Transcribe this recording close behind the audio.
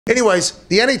Anyways,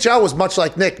 the NHL was much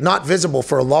like Nick, not visible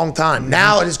for a long time.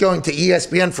 Now it is going to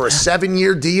ESPN for a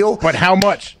 7-year deal. But how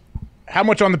much? How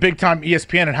much on the big time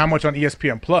ESPN and how much on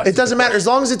ESPN Plus? It doesn't matter as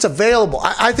long as it's available.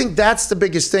 I think that's the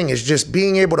biggest thing is just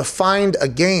being able to find a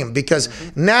game because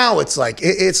now it's like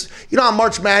it's on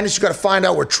March Madness you got to find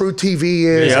out where True TV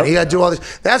is and you got to do all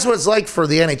this. That's what it's like for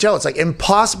the NHL. It's like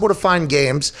impossible to find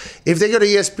games. If they go to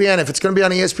ESPN, if it's going to be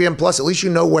on ESPN Plus, at least you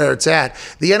know where it's at.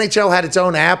 The NHL had its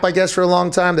own app, I guess, for a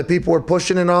long time that people were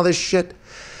pushing and all this shit.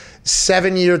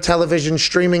 7-year television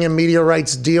streaming and media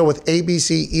rights deal with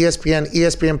ABC, ESPN,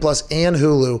 ESPN Plus, and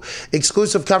Hulu.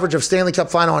 Exclusive coverage of Stanley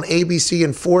Cup Final on ABC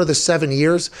in 4 of the 7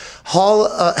 years.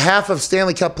 Half of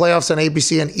Stanley Cup playoffs on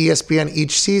ABC and ESPN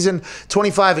each season.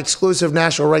 25 exclusive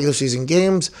national regular season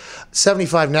games.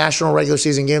 75 national regular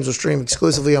season games will stream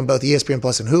exclusively on both ESPN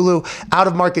Plus and Hulu.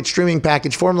 Out-of-market streaming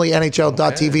package, formerly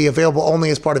NHL.TV, available only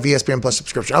as part of ESPN Plus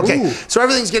subscription. Okay, so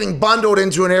everything's getting bundled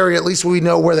into an area, at least we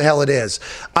know where the hell it is.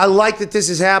 I like that this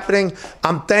is happening.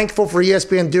 I'm thankful for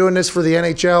ESPN doing this for the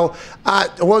NHL.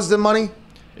 What was the money?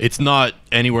 It's not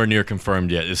anywhere near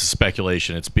confirmed yet. This is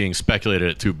speculation. It's being speculated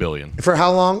at $2 billion. For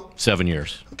how long? 7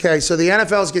 years. Okay, so the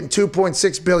NFL is getting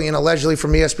 $2.6 billion allegedly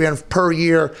from ESPN per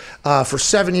year. For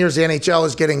 7 years, the NHL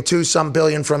is getting $2-some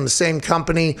billion from the same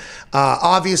company.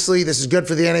 Obviously, this is good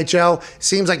for the NHL.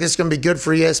 Seems like this is going to be good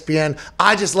for ESPN.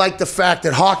 I just like the fact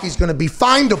that hockey's going to be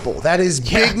findable. That is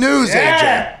big news,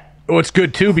 AJ. Well, it's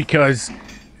good too because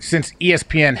since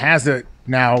ESPN has it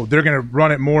now, they're going to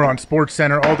run it more on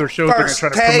SportsCenter. All their shows they're going to try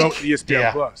to promote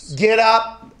ESPN Plus. Get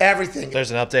up, everything.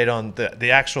 There's an update on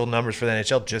the actual numbers for the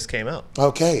NHL just came out.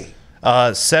 Okay.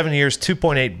 7 years,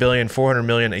 $2.8 billion, $400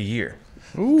 million a year.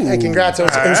 Ooh. Hey, congrats. It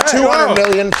was $200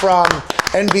 million from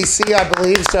NBC, I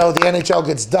believe. So the NHL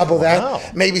gets double that. Wow.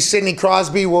 Maybe Sidney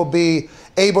Crosby will be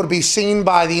able to be seen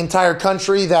by the entire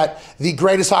country that the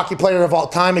greatest hockey player of all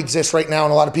time exists right now,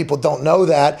 and a lot of people don't know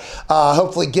that.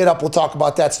 Hopefully Get Up will talk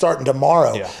about that starting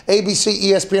tomorrow. Yeah. ABC,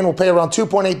 ESPN will pay around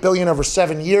 $2.8 billion over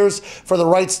 7 years for the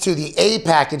rights to the A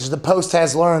package. The Post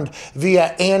has learned via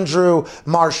Andrew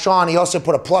Marchand. He also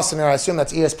put a plus in there. I assume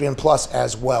that's ESPN Plus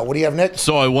as well. What do you have, Nick?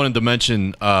 So I wanted to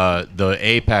mention the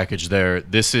A package there.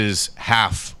 This is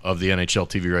half of the NHL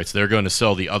TV rights. They're going to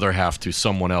sell the other half to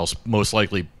someone else, most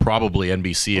likely probably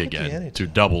NBC again, to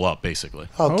double up, basically.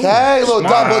 Okay, a little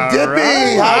double dippy.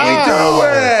 Right. How we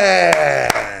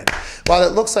doing? Well,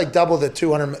 it looks like double the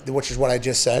 200, which is what I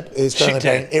just said, is currently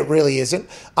paying. It really isn't.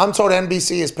 I'm told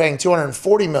NBC is paying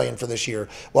 $240 million for this year,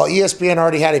 while ESPN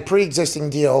already had a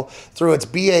pre-existing deal through its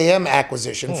BAM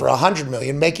acquisition for $100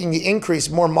 million, making the increase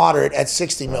more moderate at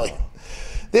 $60 million.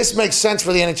 This makes sense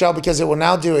for the NHL because it will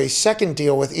now do a second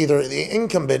deal with either the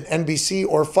incumbent NBC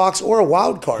or Fox or a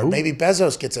wild card. Maybe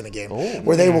Bezos gets in a game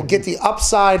where they will get the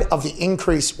upside of the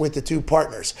increase with the two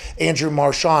partners. Andrew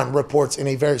Marchand reports in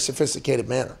a very sophisticated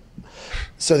manner.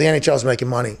 So the NHL is making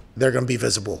money. They're going to be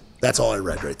visible. That's all I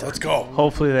read right there. Let's go.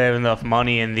 Hopefully they have enough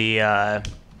money in the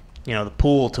the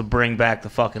pool to bring back the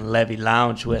fucking Levy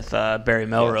Lounge with Barry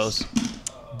Melrose. Yes.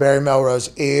 Barry Melrose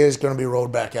is going to be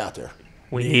rolled back out there.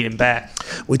 We need him back.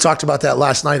 We talked about that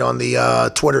last night on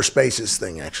the Twitter Spaces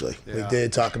thing, actually. Yeah. We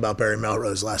did talk about Barry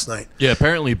Melrose last night. Yeah,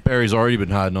 apparently Barry's already been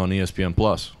hiding on ESPN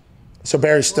Plus. So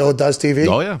Barry still does TV?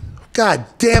 Oh, yeah. God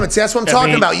damn it. See, that's what I'm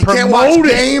talking about. You can't watch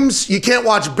games. You can't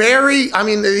watch Barry. I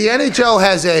mean, the NHL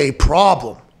has a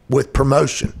problem with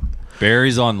promotion.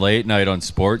 Barry's on late night on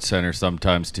SportsCenter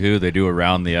sometimes, too. They do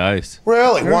Around the Ice.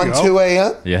 Really? 1, 2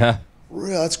 a.m.? Yeah.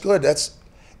 Really? That's good. That's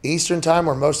Eastern time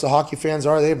where most of the hockey fans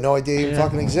are. They have no idea it even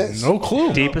fucking exists. No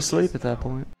clue. Deep asleep at that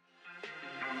point.